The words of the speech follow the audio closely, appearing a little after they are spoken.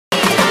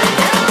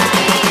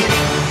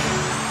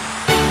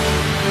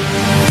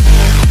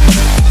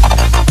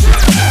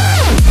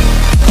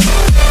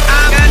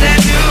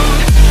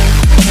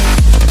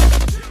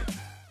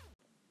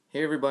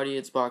Hey everybody,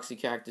 it's Boxy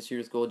Cactus here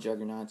with Gold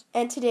Juggernaut.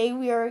 And today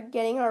we are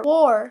getting our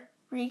war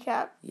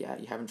recap. Yeah,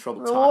 you having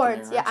trouble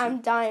Rewards. talking there, aren't you?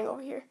 I'm dying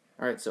over here.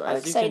 Alright, so I'm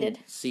as excited. you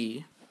can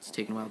see, it's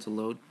taking a while to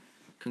load.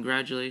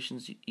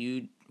 Congratulations,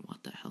 you...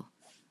 What the hell?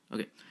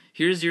 Okay,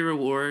 here's your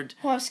reward.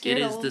 Oh, I'm scared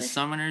it a is little the bit.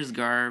 Summoner's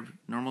Garb,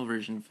 normal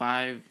version,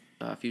 5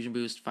 Fusion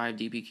Boost, 5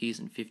 DP keys,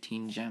 and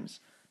 15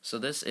 gems. So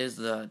this is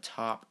the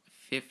top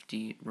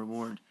 50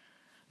 reward.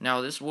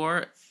 Now this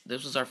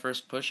was our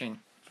first pushing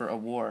for a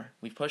war.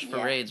 We pushed for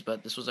raids,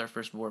 but this was our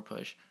first war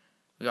push.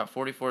 We got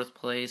 44th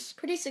place.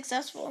 Pretty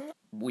successful.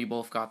 We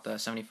both got the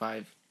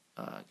 75K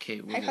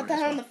reward. I got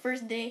that on the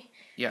first day.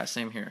 Yeah,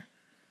 same here.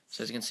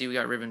 So as you can see, we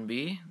got Ribbon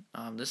B.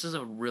 This is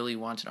a really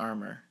wanted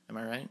armor. Am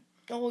I right?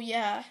 Oh,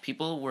 yeah.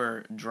 People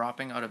were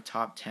dropping out of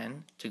top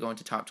 10 to go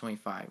into top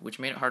 25, which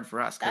made it hard for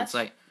us. Because it's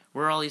like,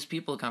 where are all these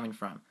people coming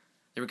from?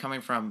 They were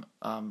coming from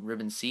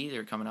Ribbon C, they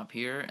were coming up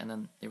here, and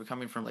then they were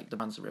coming from like the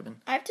buns of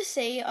Ribbon. I have to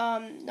say,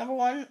 number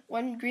one,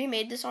 when Green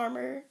made this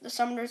armor, the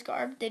Summoner's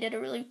Garb, they did a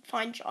really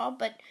fine job,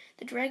 but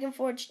the Dragon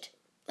Forged,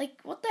 like,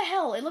 what the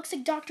hell? It looks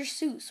like Dr.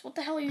 Seuss. What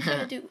the hell are you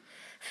trying to do?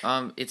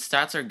 Its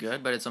stats are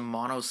good, but it's a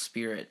mono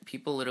spirit.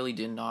 People literally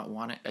did not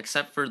want it,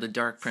 except for the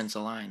Dark Prince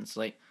Alliance.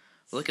 Like,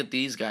 look at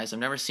these guys. I've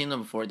never seen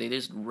them before. They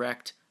just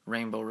wrecked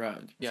Rainbow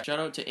Rug. Yeah. Shout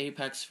out to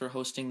Apex for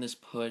hosting this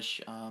push.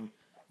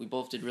 We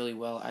both did really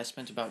well. I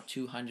spent about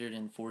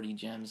 240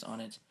 gems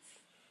on it.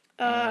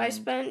 I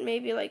spent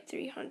maybe like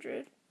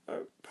 300, or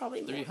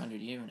probably more. 300?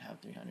 You even have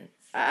 300.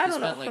 I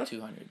don't know. You spent like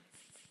 200.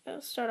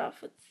 I'll start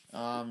off with...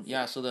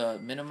 Yeah, so the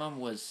minimum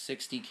was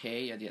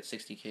 60k. You had to get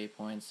 60k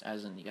points,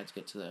 as in you got to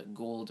get to the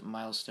gold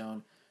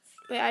milestone.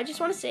 Wait, I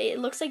just want to say, it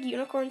looks like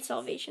Unicorn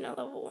Salvation at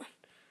level 1.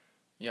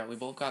 Yeah, we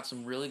both got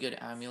some really good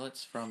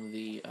amulets from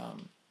the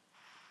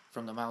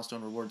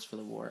milestone rewards for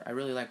the war. I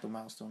really like the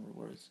milestone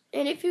rewards.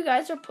 And if you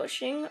guys are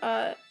pushing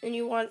and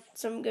you want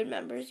some good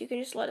members, you can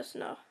just let us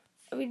know.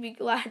 We'd be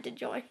glad to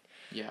join.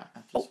 Yeah,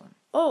 after this one.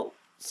 Oh,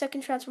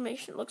 second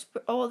transformation looks...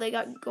 Oh, they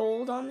got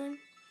gold on them?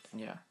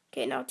 Yeah.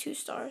 Okay, now 2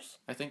 stars.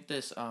 I think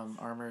this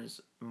armor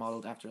is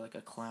modeled after like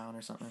a clown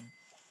or something.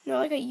 No,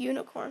 like a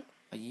unicorn.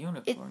 A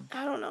unicorn?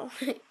 I don't know.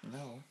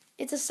 No.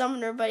 It's a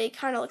summoner, but it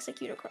kind of looks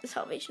like Unicorn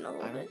Salvation a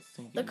little bit.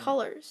 The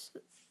colors.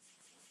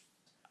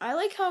 I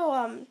like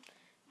how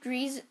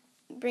Grease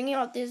bringing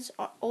out these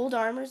old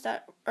armors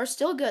that are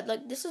still good.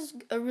 Like, this is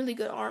a really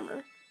good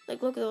armor.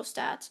 Like, look at those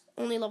stats.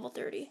 Only level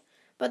 30.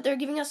 But they're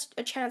giving us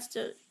a chance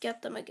to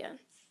get them again.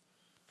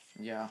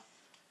 Yeah.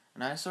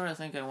 And I sort of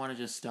think I want to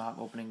just stop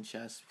opening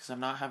chests because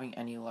I'm not having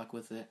any luck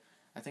with it.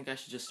 I think I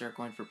should just start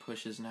going for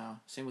pushes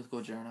now. Same with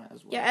Gold Juggernaut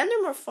as well. Yeah, and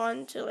they're more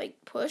fun to, like,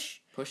 push.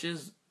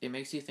 Pushes, it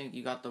makes you think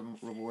you got the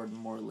reward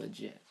more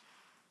legit.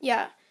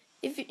 Yeah.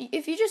 If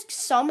you just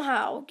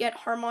somehow get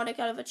Harmonic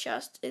out of a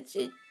chest, it's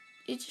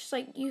just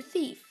like, you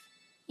thief.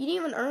 You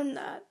didn't even earn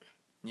that.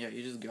 Yeah,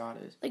 you just got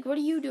it. Like, what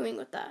are you doing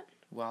with that?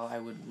 Well, I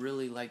would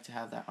really like to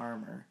have that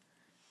armor.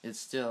 It's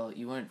still,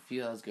 you wouldn't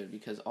feel as good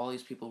because all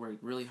these people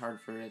worked really hard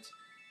for it,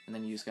 and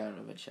then you just got it out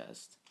of a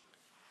chest.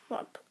 Come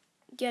on,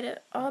 get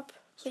it up.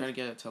 Let's try to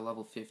get it to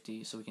level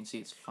 50 so we can see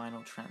its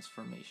final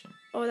transformation.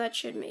 Oh, that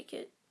should make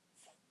it.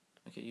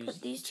 Okay, use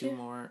these two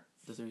more,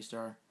 the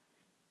 3-star,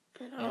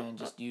 and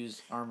just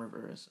use armor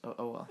verse.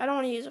 Oh well. I don't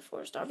want to use a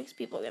 4-star because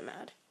people get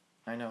mad.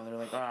 I know, they're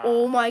like, ah.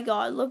 Oh my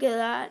god, look at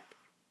that.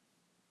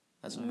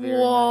 That's very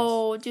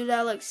Whoa, nice. Dude,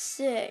 that looks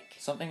sick.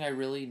 Something I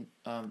really,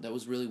 that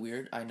was really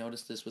weird, I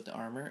noticed this with the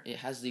armor. It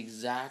has the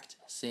exact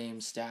same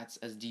stats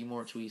as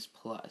Demortuis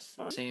Plus.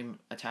 Same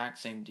attack,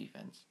 same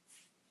defense.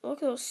 Look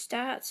at those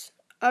stats.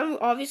 I'm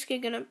obviously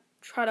going to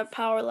try to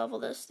power level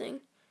this thing.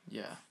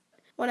 Yeah.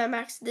 When I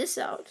max this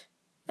out,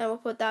 then we'll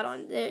put that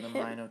on the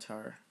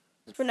Minotaur.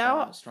 For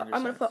now,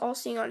 I'm going to put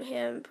All-Seeing on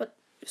him, put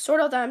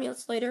Sword Out the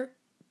Amulets later,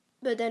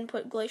 but then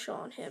put Glacial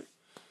on him.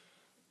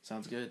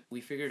 Sounds good. We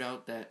figured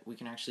out that we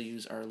can actually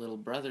use our little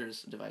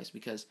brother's device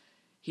because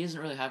he doesn't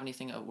really have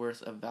anything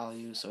worth of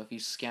value, so if you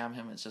scam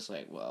him, it's just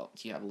like, well,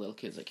 you have a little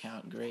kid's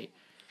account, great.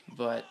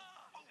 But...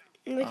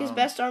 like, his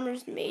best armor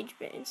is Mage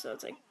Bane, so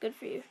it's, like, good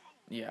for you.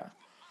 Yeah.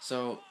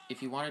 So,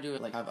 if you want to do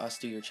it, like, have us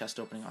do your chest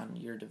opening on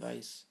your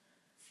device,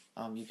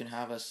 you can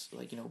have us,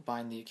 like,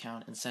 bind the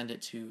account and send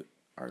it to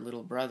our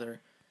little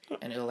brother,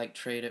 and it'll, like,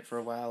 trade it for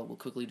a while, we'll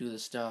quickly do the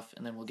stuff,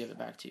 and then we'll give it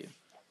back to you.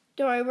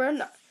 Don't worry,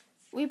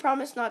 we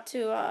promise not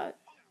to,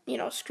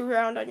 screw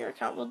around on your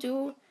account. We'll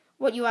do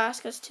what you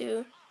ask us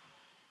to.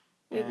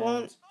 We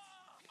won't,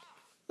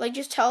 like,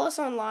 just tell us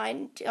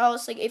online. Tell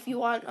us, like, if you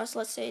want us,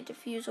 let's say, to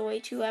fuse away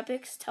 2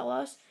 epics, tell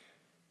us.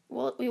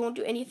 We won't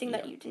do anything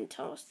that you didn't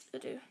tell us to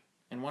do.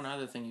 And one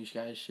other thing you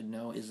guys should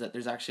know is that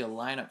there's actually a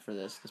lineup for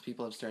this, because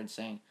people have started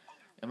saying,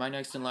 am I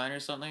next in line or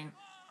something?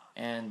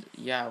 And,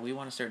 yeah, we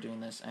want to start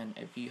doing this, and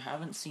if you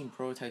haven't seen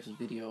Prototype's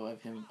video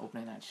of him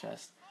opening that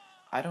chest,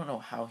 I don't know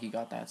how he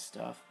got that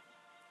stuff.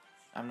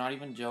 I'm not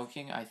even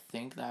joking, I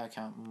think that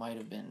account might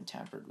have been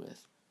tampered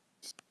with.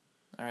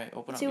 Alright,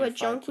 open up See your what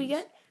junk keys. we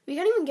get? We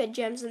can't even get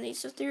gems in these,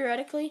 so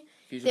theoretically,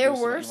 they're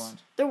worse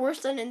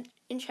than an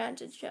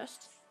enchanted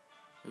chest.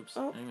 Oops,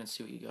 I didn't even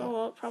see what you got. Oh,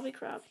 well, probably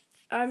crap.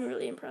 I'm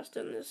really impressed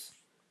in this.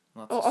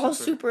 Lots Oh, of all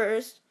super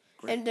supers.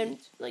 great. And then,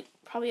 like,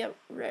 probably a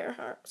rare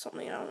or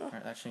something, I don't know.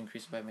 Alright, that should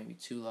increase by maybe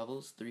 2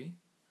 levels. 3?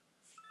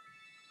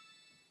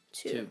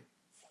 2. 2.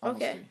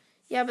 Almost Okay. 3.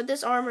 Yeah, but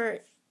this armor,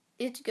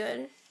 it's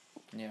good.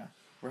 Yeah.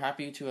 We're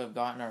happy to have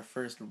gotten our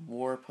first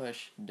war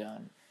push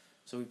done.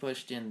 So we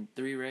pushed in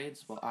 3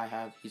 raids. Well,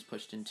 he's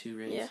pushed in 2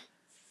 raids. Yeah.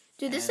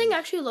 Dude, this thing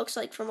actually looks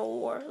like from a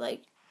war.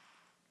 Like,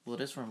 well,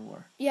 it is from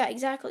war. yeah,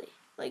 exactly.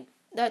 Like,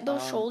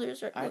 those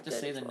shoulders are. I have to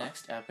say the well.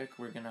 next epic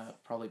we're gonna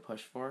probably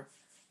push for,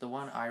 the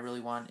one I really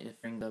want is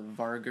the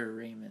Varger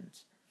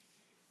raiment.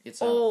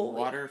 It's a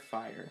water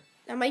fire.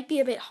 That might be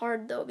a bit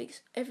hard though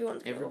because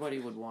everybody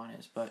would want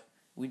it, but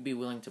we'd be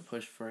willing to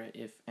push for it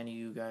if any of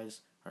you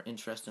guys are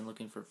interested in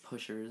looking for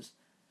pushers.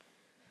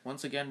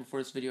 Once again,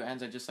 before this video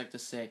ends, I'd just like to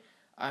say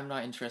I'm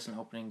not interested in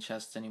opening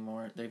chests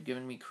anymore. They've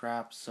given me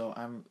crap, so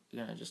I'm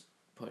gonna just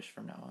push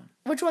from now on.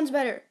 Which one's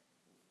better?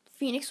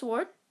 Phoenix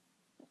Sword?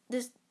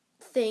 This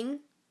thing?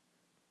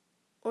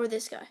 Or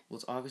this guy? Well,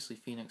 it's obviously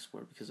Phoenix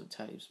Sword because of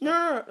types.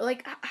 No.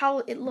 Like how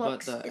it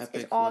looks. But the it's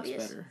epic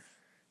obvious. looks better.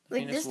 The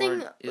like Phoenix this Sword,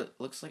 thing. It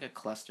looks like a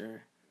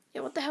cluster.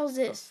 Yeah, what the hell is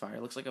this? Of fire.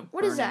 It looks like a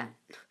what is that?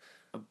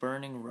 A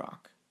burning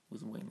rock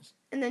with wings.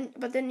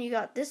 But then you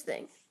got this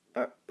thing,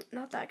 or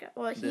not that guy.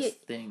 Well, this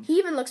thing. He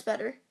even looks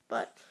better,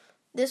 but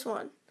this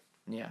one.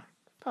 Yeah.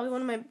 Probably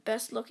one of my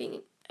best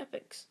looking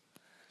epics.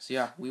 So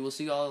yeah, we will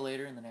see you all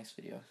later in the next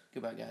video.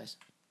 Goodbye, guys.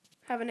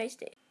 Have a nice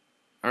day.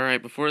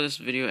 Alright, before this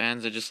video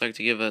ends, I'd just like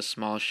to give a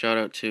small shout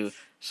out to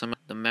some of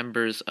the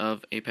members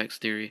of Apex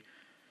Theory.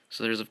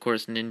 So there's of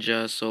course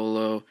Ninja,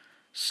 Solo,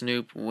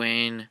 Snoop,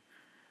 Wayne,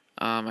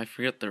 I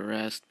forget the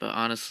rest, but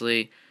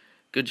honestly,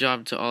 good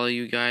job to all of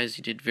you guys.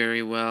 You did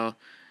very well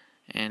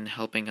in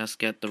helping us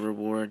get the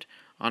reward.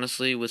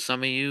 Honestly, with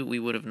some of you, we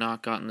would have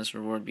not gotten this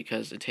reward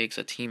because it takes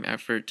a team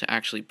effort to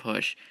actually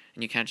push,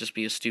 and you can't just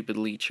be a stupid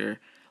leecher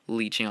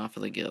leeching off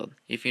of the guild,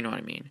 if you know what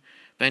I mean.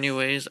 But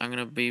anyways, I'm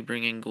going to be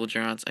bringing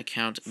GoldCactusYT's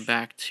account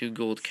back to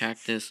Gold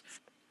Cactus.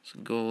 So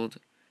Gold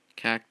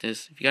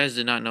Cactus. If you guys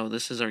did not know,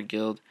 this is our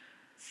guild.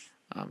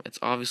 It's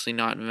obviously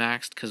not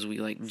maxed because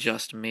we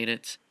just made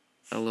it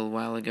a little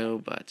while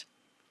ago, but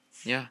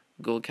yeah,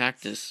 Gold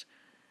Cactus.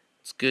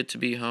 It's good to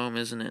be home,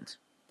 isn't it?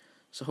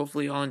 So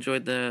hopefully you all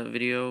enjoyed the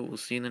video. We'll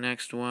see you in the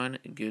next one.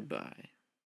 Goodbye.